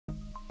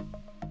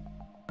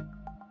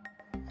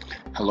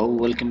Hello,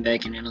 welcome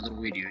back in another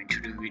video. In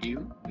today's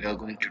video, we are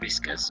going to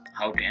discuss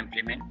how to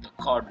implement the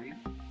card view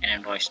in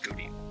Android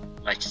Studio.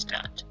 Let's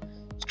start.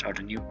 Start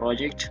a new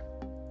project,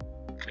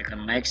 click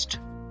on next,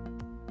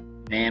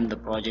 name the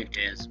project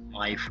as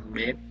My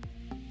Food App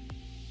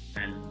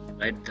and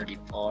let the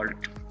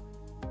default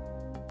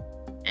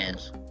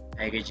as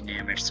package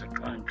name etc.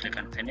 and click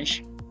on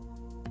finish.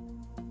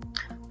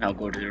 Now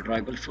go to the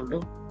drivable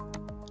folder.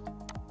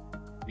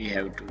 We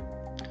have to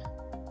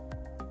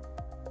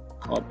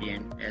copy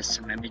and paste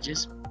some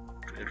images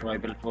to the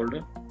drivable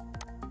folder.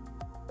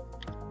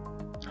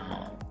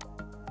 Now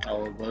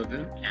our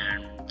burger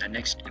and the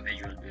next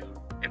image will be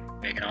a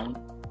background,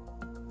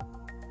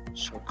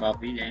 so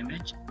copy the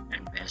image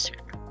and paste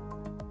it.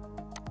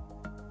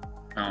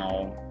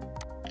 Now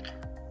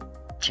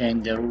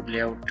change the root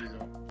layout to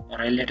the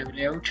relative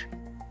layout.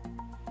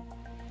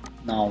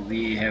 Now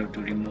we have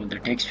to remove the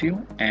text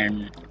view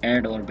and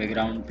add our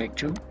background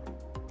picture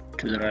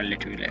to the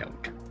relative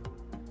layout,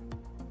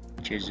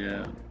 which is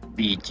a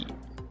BG,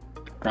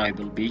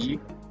 tribal BG.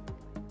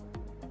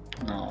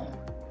 Now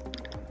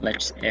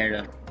let's add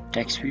a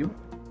text view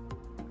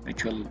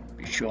which will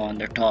be shown on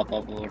the top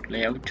of our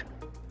layout.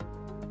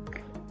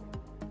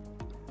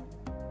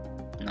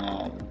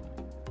 Now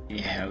we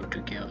have to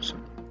give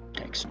some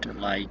text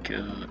like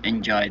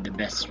enjoy the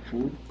best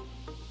food.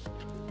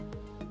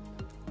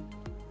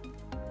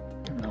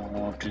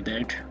 Now after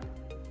that,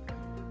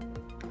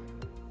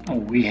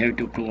 we have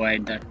to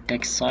provide the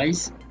text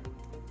size,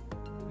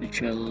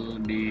 which will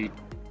be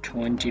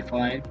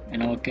 25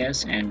 in our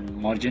case, and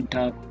margin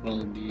top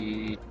will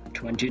be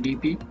 20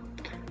 dp,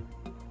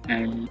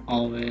 and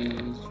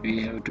always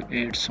we have to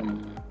add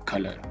some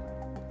color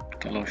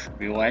should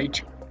be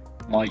white.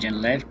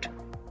 Margin left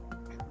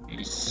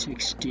is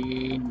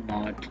 60,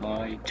 not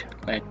light,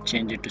 let's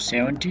change it to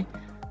 70,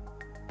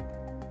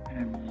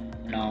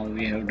 and now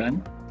we have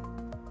done.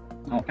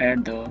 Now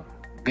add the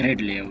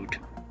grid layout,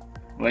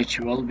 which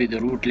will be the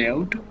root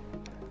layout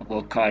of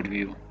our card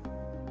view.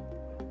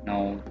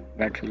 Now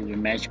that will be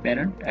match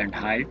parent and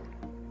hide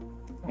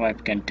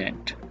web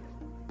content.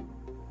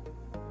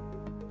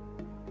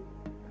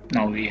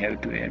 Now we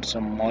have to add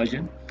some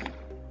margin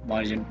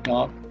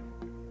top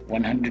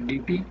 100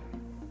 dp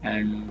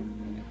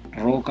and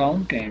row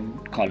count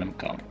and column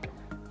count.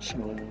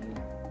 So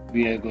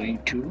we are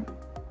going to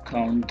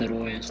count the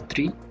row as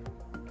 3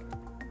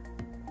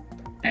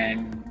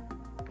 and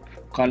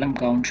column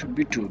count should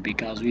be 2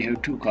 because we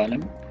have 2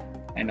 columns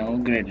in our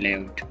grid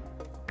layout.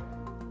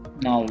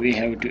 Now we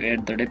have to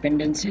add the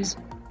dependencies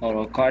for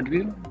our card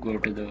view. Go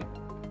to the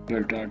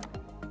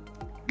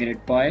build.grid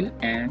file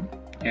and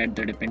add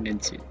the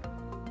dependency.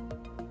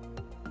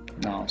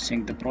 Now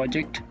sync the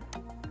project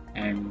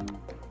and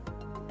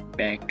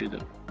back to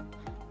the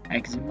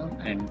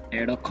XML and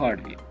add a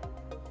card view.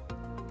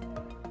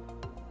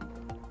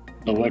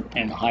 The width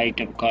and height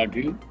of card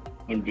view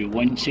will be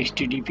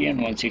 160 dp and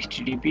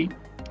 160 dp,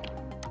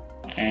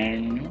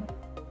 and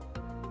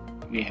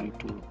we have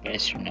to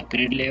paste in a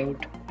grid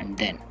layout, and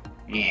then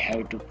we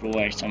have to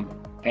provide some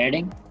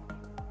padding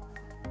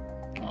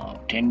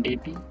of 10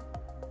 dp,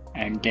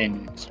 and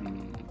then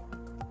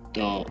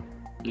the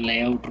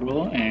layout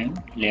row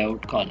and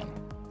layout column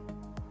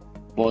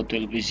both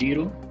will be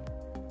 0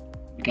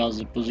 because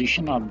the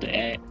position of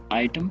the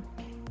item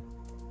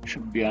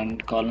should be on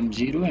column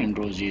 0 and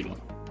row 0.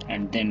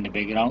 And then the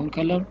background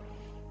color,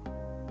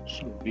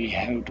 so we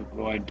have to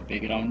provide the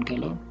background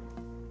color.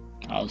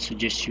 I'll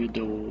suggest you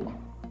the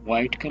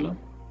white color,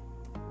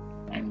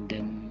 and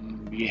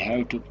then we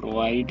have to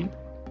provide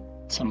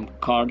some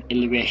card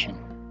elevation.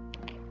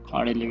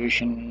 Card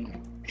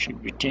elevation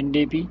should be 10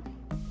 dp,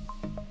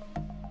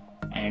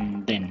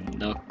 and then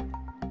the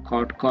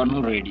card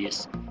corner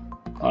radius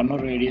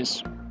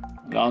is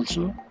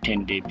also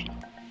 10 dp.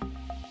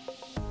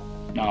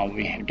 Now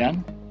we have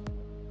done.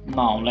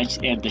 Now let's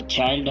add the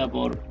child of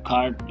our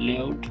card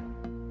layout.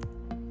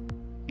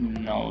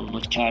 Now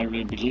the child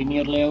will be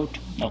linear layout.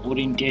 The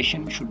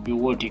orientation should be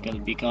vertical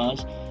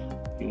because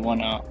we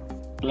wanna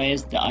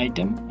place the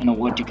item in a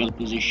vertical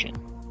position.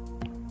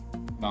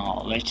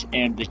 Now let's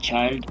add the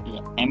child,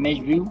 the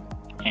image view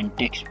and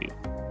text view.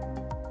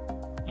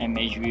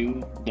 Image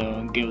view,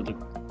 give the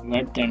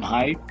width and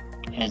height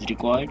as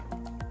required.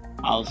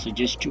 I'll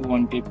suggest you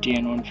 150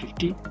 and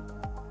 150,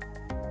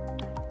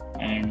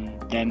 and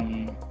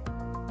then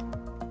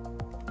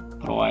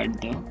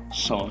provide the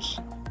source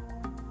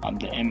of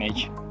the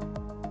image.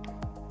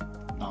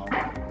 Now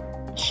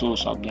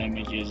source of the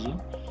image is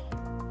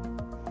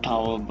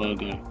Tower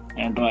Burger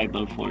and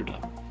drivable folder.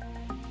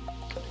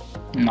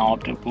 Now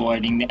after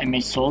providing the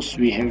image source,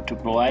 we have to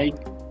provide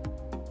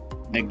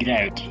the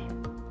gravity.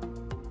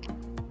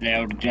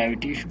 Layout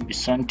gravity should be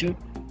centered,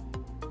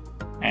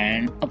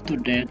 and after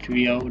that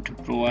we have to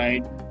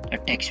provide a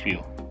text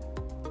view.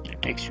 The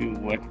text view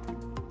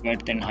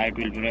width and height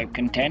will be web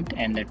content,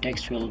 and the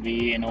text will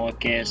be in our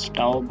case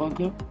Tower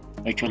Burger,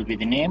 which will be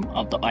the name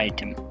of the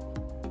item.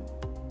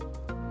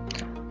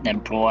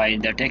 Then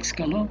provide the text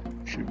color,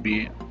 should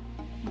be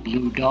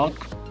blue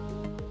dark,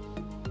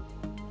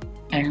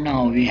 and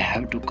now we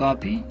have to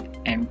copy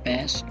and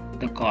paste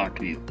the card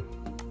view.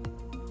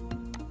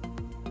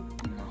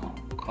 Now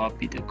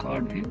copy the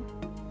card view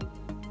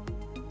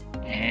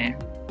and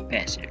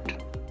paste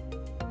it.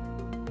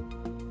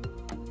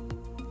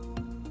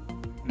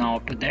 Now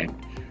after that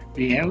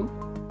we have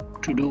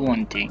to do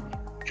one thing,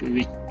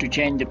 to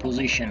change the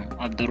position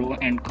of the row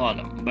and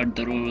column, but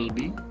the row will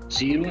be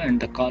 0 and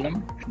the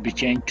column should be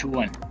changed to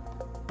 1.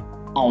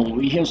 Oh,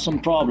 we have some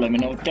problem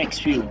in our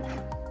text view.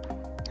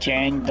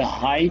 Change the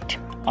height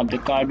of the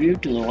card view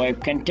to the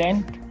web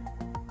content,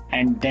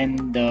 and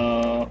then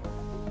the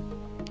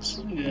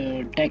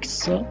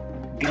text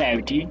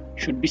gravity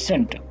should be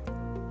center.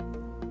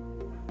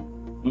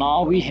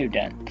 Now we have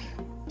done.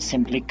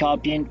 Simply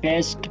copy and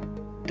paste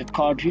the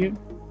card view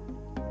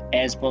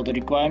as per the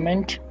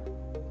requirement.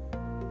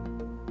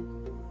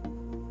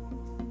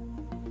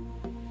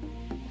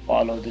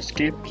 Follow the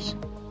steps.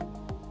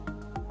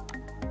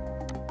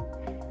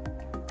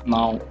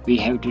 Now we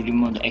have to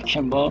remove the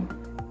action bar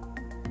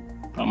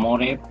from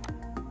our app.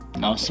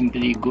 Now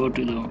simply go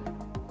to the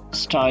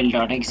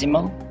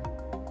style.xml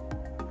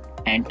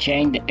and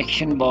change the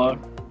action bar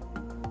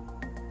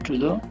to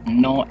the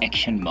no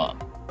action bar.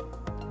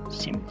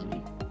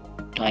 Simply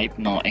type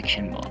no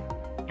action bar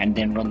and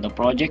then run the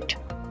project.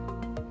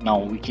 Now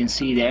we can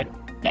see that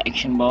the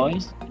action bar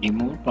is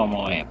removed from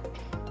our app.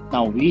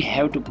 Now we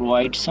have to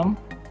provide some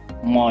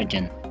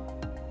margin.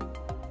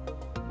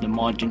 The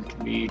margin to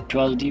be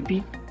 12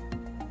 dp.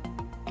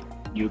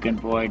 You can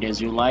provide as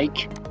you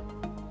like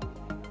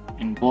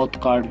in both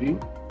card view.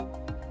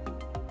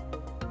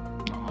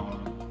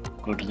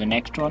 Go to the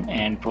next one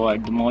and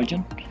provide the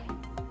margin.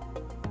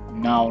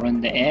 Now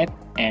run the app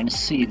and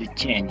see the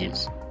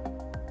changes.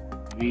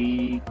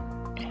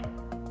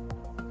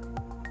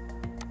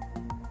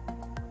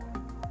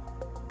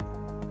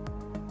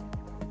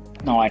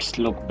 Now it's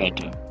look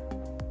better.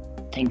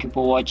 Thank you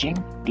for watching.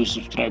 Do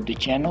subscribe the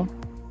channel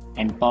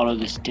and follow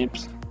the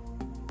steps.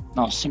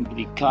 Now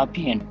simply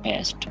copy and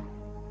paste.